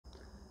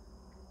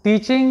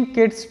Teaching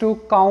kids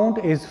to count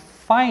is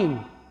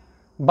fine,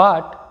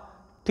 but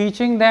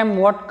teaching them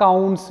what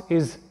counts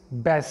is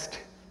best.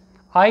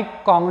 I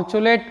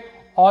congratulate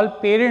all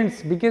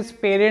parents because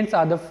parents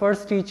are the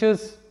first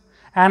teachers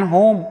and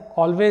home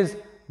always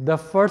the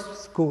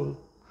first school.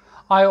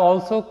 I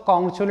also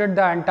congratulate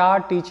the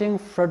entire teaching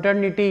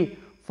fraternity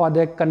for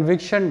their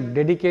conviction,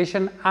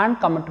 dedication and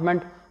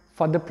commitment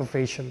for the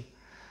profession.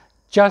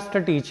 Just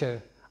a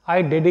teacher.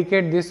 I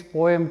dedicate this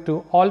poem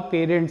to all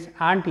parents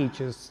and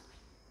teachers.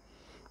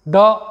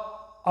 The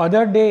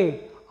other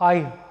day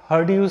I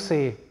heard you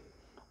say,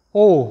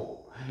 "Oh,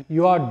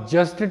 you are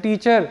just a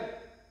teacher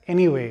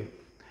anyway.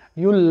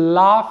 You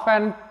laugh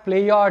and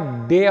play your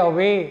day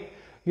away.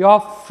 You are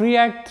free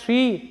at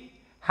 3,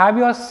 have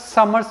your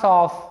summers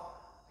off.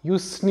 You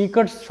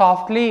snickered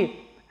softly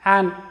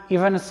and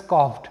even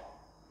scoffed."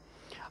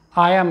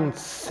 I am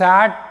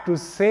sad to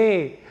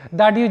say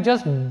that you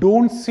just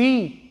don't see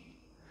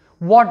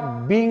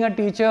what being a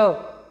teacher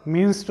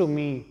means to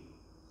me.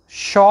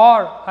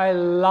 Sure, I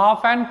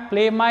laugh and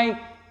play my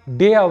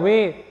day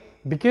away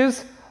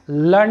because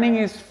learning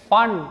is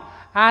fun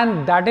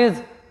and that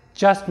is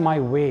just my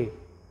way.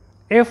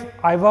 If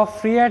I were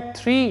free at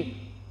 3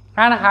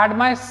 and had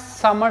my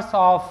summers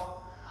off,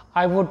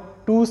 I would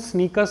too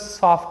sneak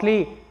softly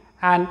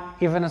and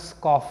even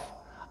scoff.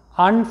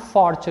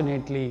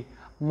 Unfortunately,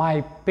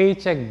 my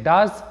paycheck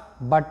does,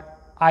 but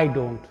I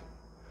don't.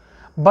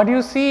 But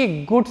you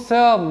see, good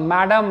sir,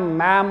 madam,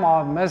 ma'am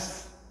or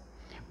miss,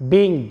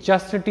 being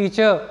just a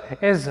teacher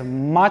is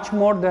much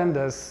more than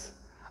this.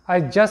 I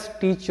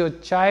just teach your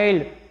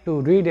child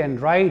to read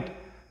and write,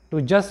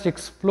 to just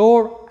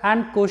explore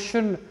and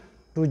question,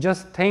 to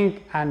just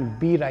think and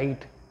be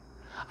right.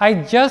 I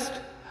just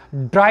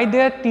dry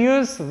their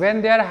tears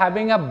when they are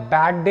having a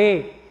bad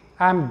day.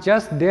 I am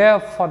just there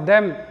for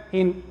them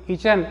in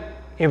each and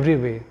every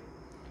way.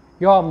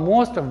 Your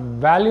most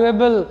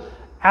valuable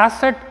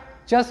asset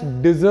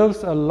just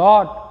deserves a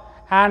lot,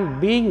 and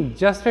being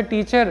just a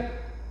teacher,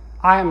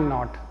 I am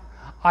not.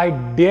 I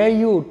dare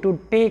you to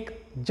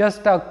take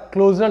just a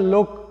closer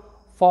look,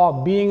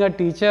 for being a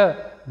teacher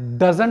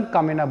doesn't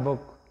come in a book.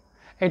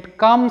 It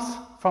comes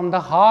from the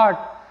heart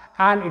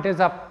and it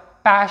is a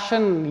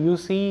passion, you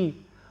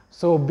see.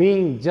 So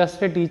being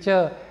just a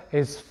teacher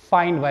is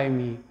fine by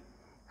me.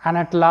 And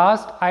at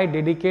last I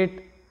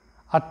dedicate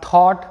a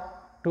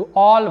thought to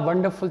all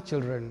wonderful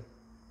children.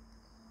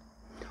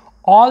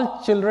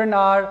 All children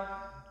are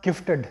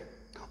gifted,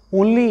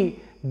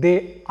 only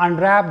they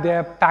unwrap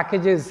their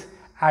packages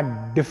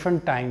at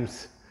different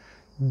times.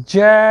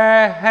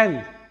 Jai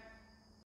Hind.